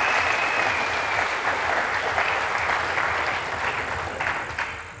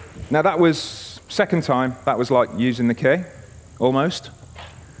 Now that was second time, that was like using the key, almost.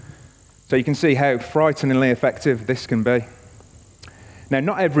 So you can see how frighteningly effective this can be. Now,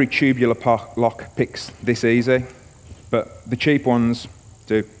 not every tubular lock picks this easy, but the cheap ones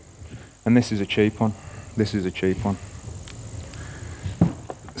do. And this is a cheap one. This is a cheap one.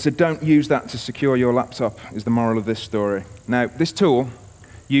 So don't use that to secure your laptop, is the moral of this story. Now, this tool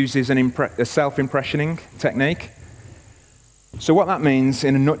uses a self-impressioning technique. So what that means,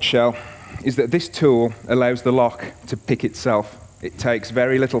 in a nutshell, is that this tool allows the lock to pick itself. It takes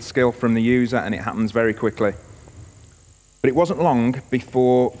very little skill from the user, and it happens very quickly. But it wasn't long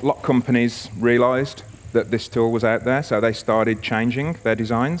before lock companies realized that this tool was out there, so they started changing their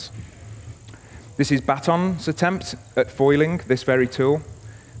designs. This is Baton's attempt at foiling this very tool.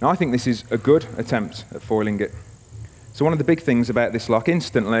 Now, I think this is a good attempt at foiling it. So one of the big things about this lock,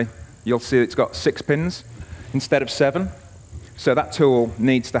 instantly, you'll see it's got 6 pins instead of 7. So that tool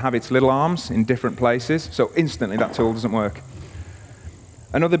needs to have its little arms in different places, so instantly that tool doesn't work.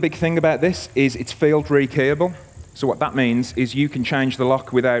 Another big thing about this is it's field rekeyable. So what that means is you can change the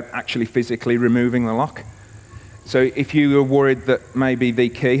lock without actually physically removing the lock. So if you are worried that maybe the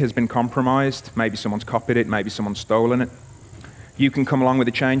key has been compromised, maybe someone's copied it, maybe someone's stolen it, you can come along with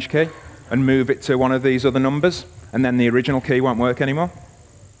a change key and move it to one of these other numbers, and then the original key won't work anymore.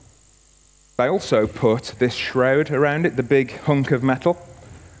 They also put this shroud around it, the big hunk of metal.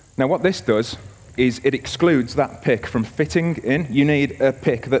 Now what this does is it excludes that pick from fitting in. You need a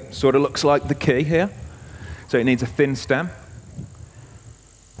pick that sort of looks like the key here. So it needs a thin stem.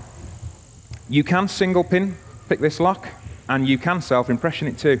 You can single pin pick this lock, and you can self-impression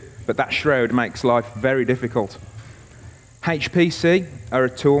it too, but that shroud makes life very difficult. HPC are a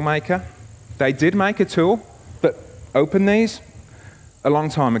tool maker. They did make a tool that opened these a long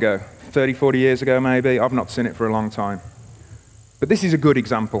time ago, 30, 40 years ago maybe. I've not seen it for a long time. But this is a good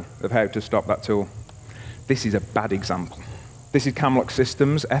example of how to stop that tool. This is a bad example. This is Camlock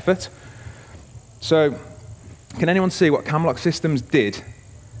Systems' effort. So, can anyone see what Camlock Systems did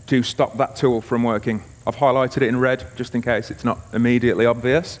to stop that tool from working? I've highlighted it in red, just in case it's not immediately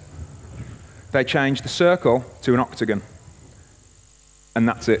obvious. They changed the circle to an octagon. And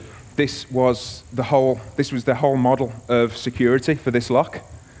that's it. This was the whole model of security for this lock,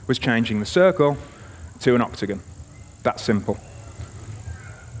 was changing the circle to an octagon. That simple.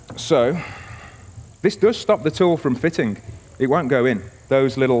 So, this does stop the tool from fitting. It won't go in.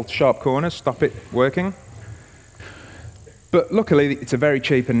 Those little sharp corners stop it working. But luckily, it's a very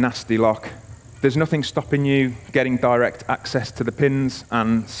cheap and nasty lock. There's nothing stopping you getting direct access to the pins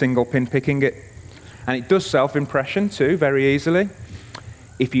and single pin picking it. And it does self-impression too, very easily,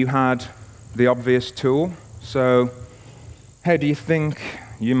 if you had the obvious tool. So how do you think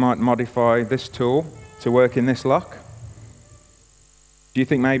you might modify this tool to work in this lock? Do you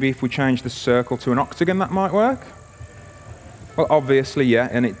think maybe if we change the circle to an octagon that might work? Well, obviously, yeah,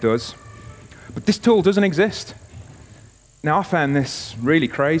 and it does. But this tool doesn't exist. Now, I found this really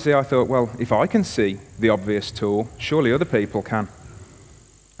crazy. I thought, well, if I can see the obvious tool, surely other people can.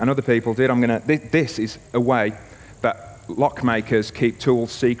 And other people did. This is a way that lock makers keep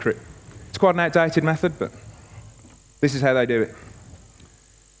tools secret. It's quite an outdated method, but this is how they do it.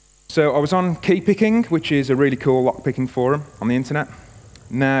 So I was on Key Picking, which is a really cool lock-picking forum on the internet.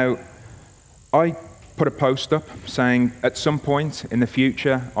 Now, I put a post up saying, at some point in the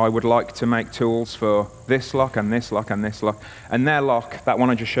future, I would like to make tools for this lock and this lock and this lock. And their lock, that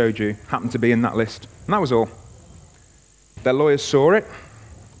one I just showed you, happened to be in that list. And that was all. Their lawyers saw it,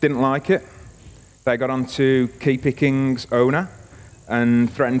 didn't like it. They got onto Key Picking's owner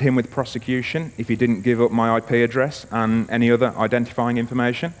and threatened him with prosecution if he didn't give up my IP address and any other identifying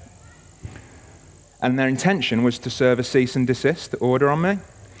information. And their intention was to serve a cease and desist order on me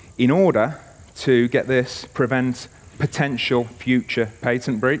in order to, get this, prevent potential future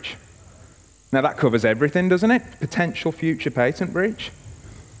patent breach. Now that covers everything, doesn't it? Potential future patent breach.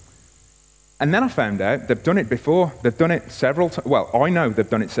 And then I found out they've done it before. They've done it several times. Well, I know they've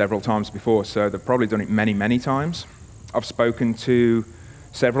done it several times before, so they've probably done it many, many times. I've spoken to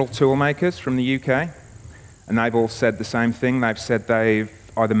several tool makers from the UK, and they've all said the same thing. They've said they've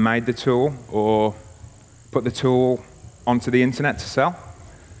either made the tool or put the tool onto the internet to sell.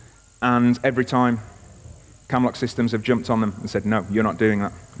 And every time, Camlock Systems have jumped on them and said, no, you're not doing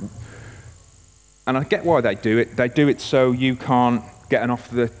that. And I get why they do it. They do it so you can't get an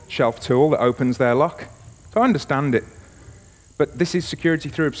off-the-shelf tool that opens their lock. So I understand it. But this is security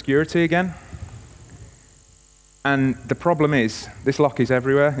through obscurity again. And the problem is, this lock is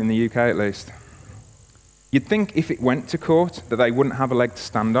everywhere, in the UK at least. You'd think if it went to court that they wouldn't have a leg to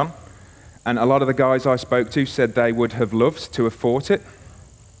stand on. And a lot of the guys I spoke to said they would have loved to have fought it.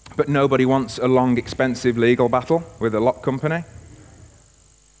 But nobody wants a long, expensive legal battle with a lock company.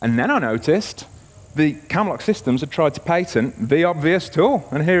 And then I noticed the Camlock Systems had tried to patent the obvious tool,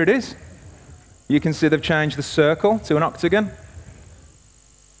 and here it is. You can see they've changed the circle to an octagon.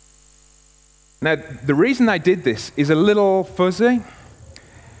 Now, the reason they did this is a little fuzzy.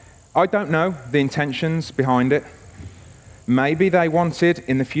 I don't know the intentions behind it. Maybe they wanted,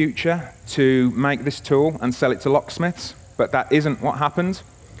 in the future, to make this tool and sell it to locksmiths, but that isn't what happened.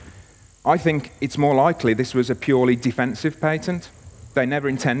 I think it's more likely this was a purely defensive patent. They never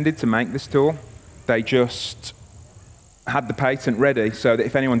intended to make this tool. They just had the patent ready so that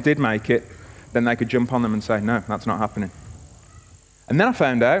if anyone did make it, then they could jump on them and say, no, that's not happening. And then I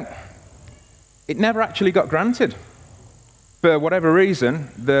found out it never actually got granted. For whatever reason,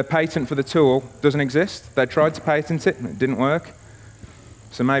 the patent for the tool doesn't exist. They tried to patent it, and it didn't work.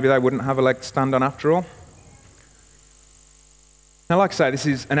 So maybe they wouldn't have a leg to stand on after all. Now, like I say, this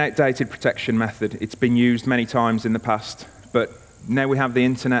is an outdated protection method. It's been used many times in the past, but now we have the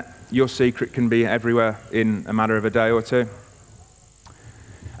internet. Your secret can be everywhere in a matter of a day or two.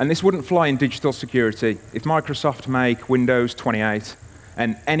 And this wouldn't fly in digital security. If Microsoft make Windows 28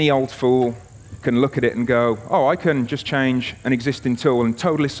 and any old fool can look at it and go, oh, I can just change an existing tool and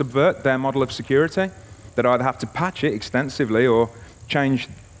totally subvert their model of security, that either have to patch it extensively or change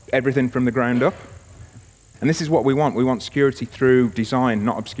everything from the ground up. And this is what we want. We want security through design,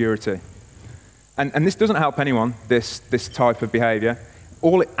 not obscurity. And this doesn't help anyone, this type of behavior.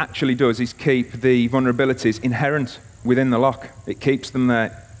 All it actually does is keep the vulnerabilities inherent within the lock. It keeps them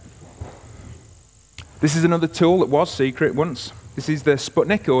there. This is another tool that was secret once. This is the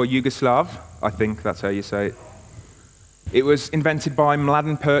Sputnik, or Yugoslav. I think that's how you say it. It was invented by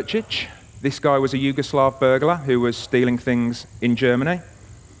Mladen Percic. This guy was a Yugoslav burglar who was stealing things in Germany.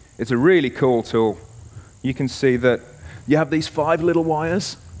 It's a really cool tool. You can see that you have these 5 little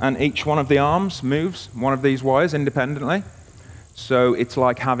wires, and each one of the arms moves one of these wires independently. So it's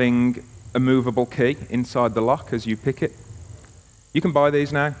like having a movable key inside the lock as you pick it. You can buy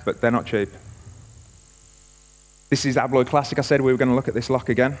these now, but they're not cheap. This is Abloy Classic. I said we were going to look at this lock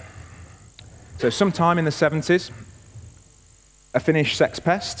again. So sometime in the 70s, a Finnish sex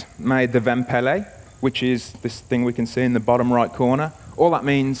pest made the Vempele, which is this thing we can see in the bottom right corner. All that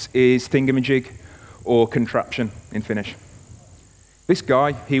means is thingamajig or contraption in Finnish. This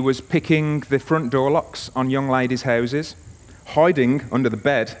guy, he was picking the front door locks on young ladies' houses, hiding under the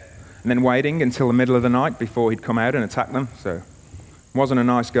bed, and then waiting until the middle of the night before he'd come out and attack them. So, wasn't a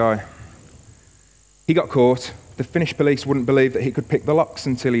nice guy. He got caught. The Finnish police wouldn't believe that he could pick the locks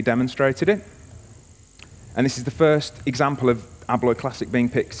until he demonstrated it. And this is the first example of Abloy Classic being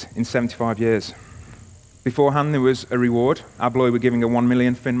picked in 75 years. Beforehand, there was a reward. Abloy were giving a 1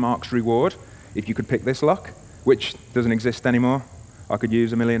 million Finmarks reward if you could pick this lock, which doesn't exist anymore. I could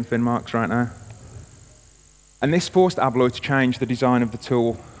use 1 million Finmarks right now. And this forced Abloy to change the design of the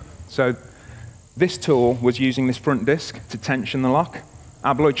tool. So this tool was using this front disc to tension the lock.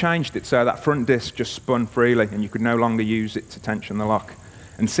 Abloy changed it so that front disc just spun freely and you could no longer use it to tension the lock.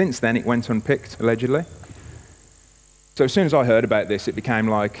 And since then, it went unpicked, allegedly. So as soon as I heard about this, it became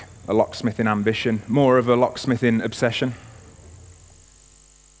like a locksmithing ambition, more of a locksmithing obsession.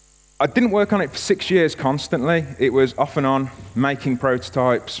 I didn't work on it for 6 years constantly. It was off and on, making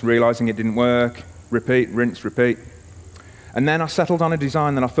prototypes, realizing it didn't work, repeat, rinse, repeat. And then I settled on a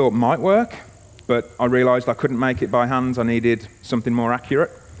design that I thought might work, but I realized I couldn't make it by hand. I needed something more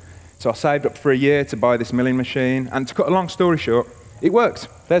accurate. So I saved up for a year to buy this milling machine, and to cut a long story short, it worked.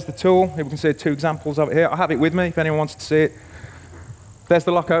 There's the tool. You can see 2 examples of it here. I have it with me if anyone wants to see it. There's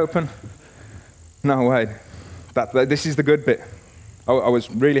the lock open. No way. This is the good bit. I was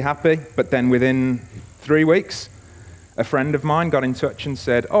really happy, but then within 3 weeks, a friend of mine got in touch and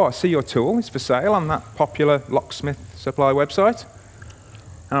said, oh, I see your tool is for sale on that popular locksmith supply website.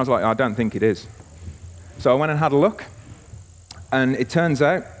 And I was like, I don't think it is. So I went and had a look, And it turns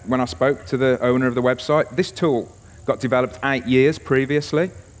out, when I spoke to the owner of the website, this tool got developed 8 years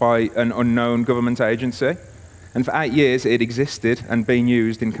previously by an unknown government agency. And for 8 years, it existed and been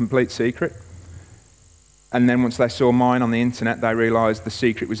used in complete secret. And then once they saw mine on the internet, they realized the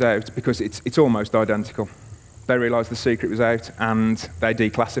secret was out, because it's almost identical. They realized the secret was out, and they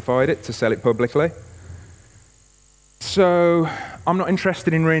declassified it to sell it publicly. So I'm not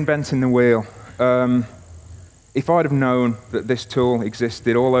interested in reinventing the wheel. If I'd have known that this tool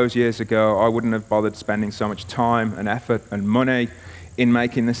existed all those years ago, I wouldn't have bothered spending so much time and effort and money in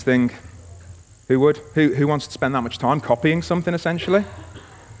making this thing. Who would? Who wants to spend that much time copying something, essentially?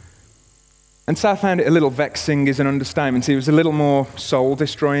 And so I found it a little vexing is an understatement. It was a little more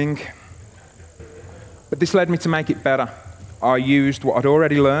soul-destroying. But this led me to make it better. I used what I'd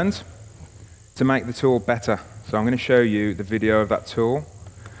already learned to make the tool better. So I'm going to show you the video of that tool.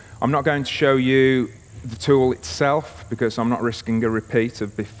 I'm not going to show you the tool itself, because I'm not risking a repeat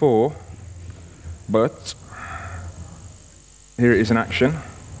of before. But here it is in action.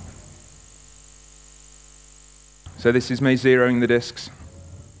 So this is me zeroing the discs.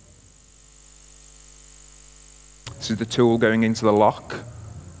 This is the tool going into the lock.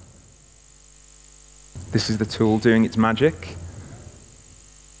 This is the tool doing its magic.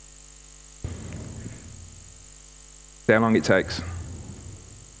 See how long it takes.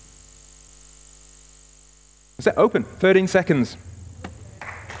 Is that open? 13 seconds.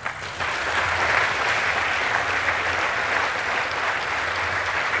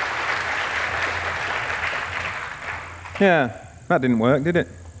 Yeah, that didn't work, did it?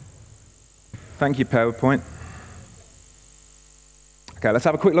 Thank you, PowerPoint. Okay, let's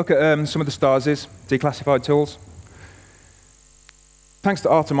have a quick look at some of the Stasi's declassified tools. Thanks to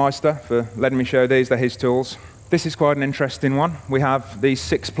Artemeister for letting me show these. They're his tools. This is quite an interesting one. We have these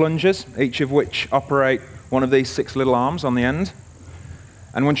 6 plungers, each of which operate one of these 6 little arms on the end.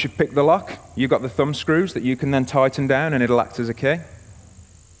 And once you've picked the lock, you've got the thumb screws that you can then tighten down, and it'll act as a key.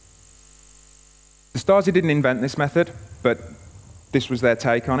 The Stasi didn't invent this method, but this was their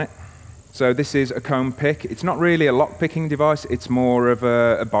take on it. So this is a comb pick. It's not really a lock picking device, it's more of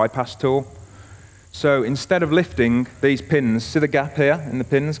a bypass tool. So instead of lifting these pins, see the gap here in the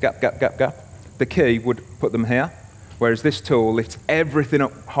pins, gap, gap, gap, gap, the key would put them here, whereas this tool lifts everything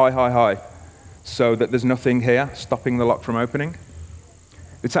up high, high, high, so that there's nothing here stopping the lock from opening.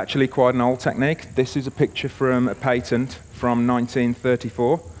 It's actually quite an old technique. This is a picture from a patent from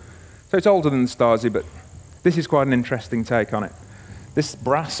 1934. So it's older than the Stasi, but this is quite an interesting take on it. This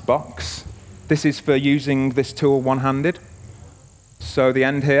brass box, this is for using this tool one-handed. So the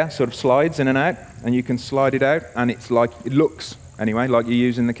end here sort of slides in and out, and you can slide it out, and it's like, it looks, anyway, like you're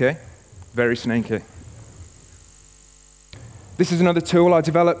using the key. Very sneaky. This is another tool I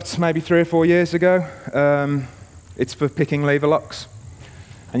developed maybe 3 or 4 years ago. It's for picking lever locks.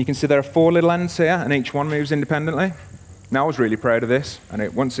 And you can see there are 4 little ends here, and each one moves independently. Now I was really proud of this,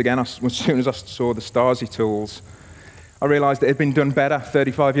 and once again, as soon as I saw the Stasi tools, I realized it had been done better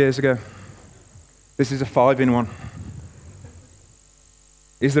 35 years ago. This is a 5-in-1.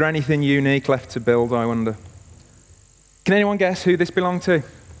 Is there anything unique left to build, I wonder? Can anyone guess who this belonged to?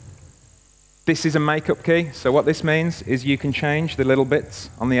 This is a makeup key, so what this means is you can change the little bits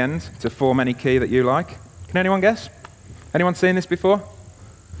on the end to form any key that you like. Can anyone guess? Anyone seen this before?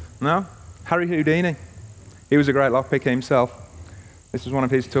 No? Harry Houdini. He was a great lockpicker himself. This was one of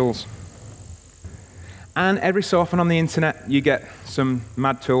his tools. And every so often on the internet, you get some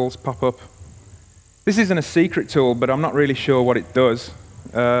mad tools pop up. This isn't a secret tool, but I'm not really sure what it does.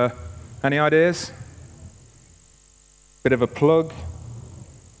 Any ideas? Bit of a plug.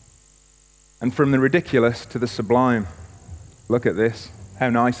 And from the ridiculous to the sublime. Look at this. How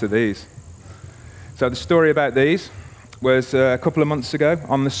nice are these? So the story about these was a couple of months ago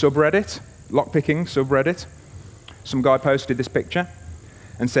on the subreddit, lockpicking subreddit. Some guy posted this picture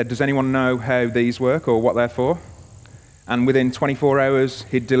and said, does anyone know how these work or what they're for? And within 24 hours,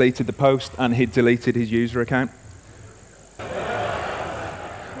 he'd deleted the post and he'd deleted his user account.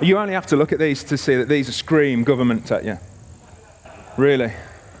 You only have to look at these to see that these are scream government at you. Really.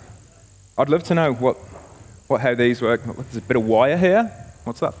 I'd love to know how these work. There's a bit of wire here.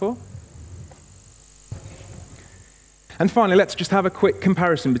 What's that for? And finally, let's just have a quick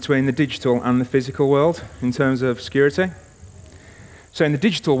comparison between the digital and the physical world in terms of security. So in the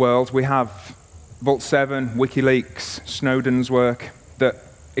digital world, we have Vault 7, WikiLeaks, Snowden's work that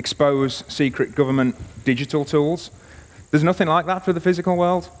expose secret government digital tools. There's nothing like that for the physical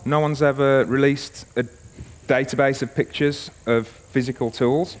world. No one's ever released a database of pictures of physical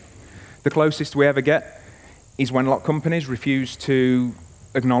tools. The closest we ever get is when lock companies refuse to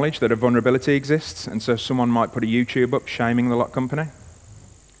acknowledge that a vulnerability exists, and so someone might put a YouTube up shaming the lock company.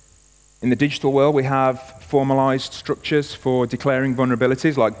 In the digital world, we have formalized structures for declaring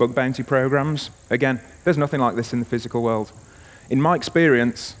vulnerabilities, like bug bounty programs. Again, there's nothing like this in the physical world. In my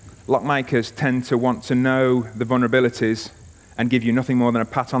experience, lock makers tend to want to know the vulnerabilities and give you nothing more than a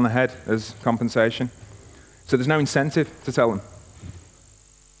pat on the head as compensation. So there's no incentive to tell them.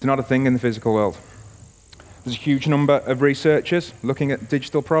 It's not a thing in the physical world. There's a huge number of researchers looking at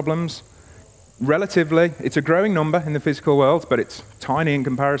digital problems. Relatively, it's a growing number in the physical world, but it's tiny in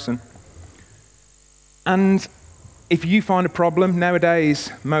comparison. And if you find a problem,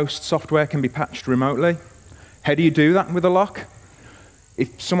 nowadays, most software can be patched remotely. How do you do that with a lock?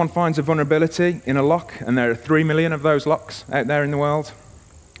 If someone finds a vulnerability in a lock, and there are 3 million of those locks out there in the world,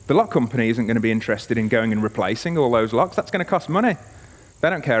 the lock company isn't going to be interested in going and replacing all those locks. That's going to cost money. They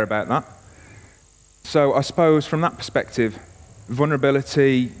don't care about that. So I suppose from that perspective,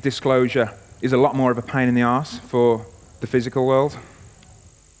 vulnerability disclosure is a lot more of a pain in the arse for the physical world.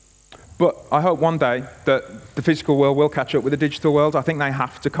 But I hope one day that the physical world will catch up with the digital world. I think they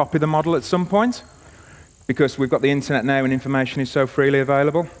have to copy the model at some point, because we've got the internet now and information is so freely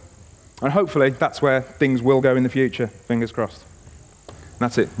available. And hopefully that's where things will go in the future, fingers crossed. And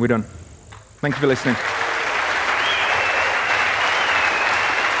that's it, we're done. Thank you for listening.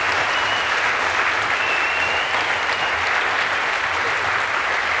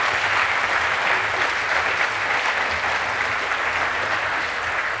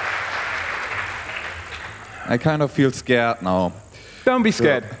 I kind of feel scared now. Don't be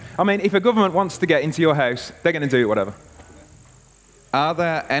scared. I mean, if a government wants to get into your house, they're going to do it, whatever. Are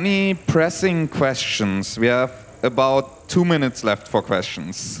there any pressing questions? We have about 2 minutes left for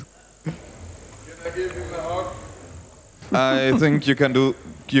questions. Can I give him a hug? I think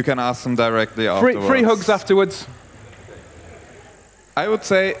you can ask them directly afterwards. Free hugs afterwards. I would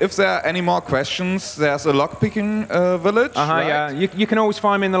say if there are any more questions, there's a lockpicking village. Right? Yeah. You can always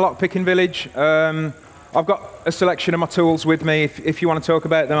find me in the lockpicking village. I've got a selection of my tools with me. If you want to talk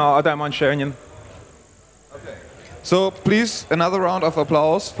about them, I don't mind showing you. Okay. So please, another round of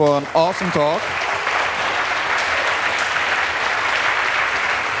applause for an awesome talk.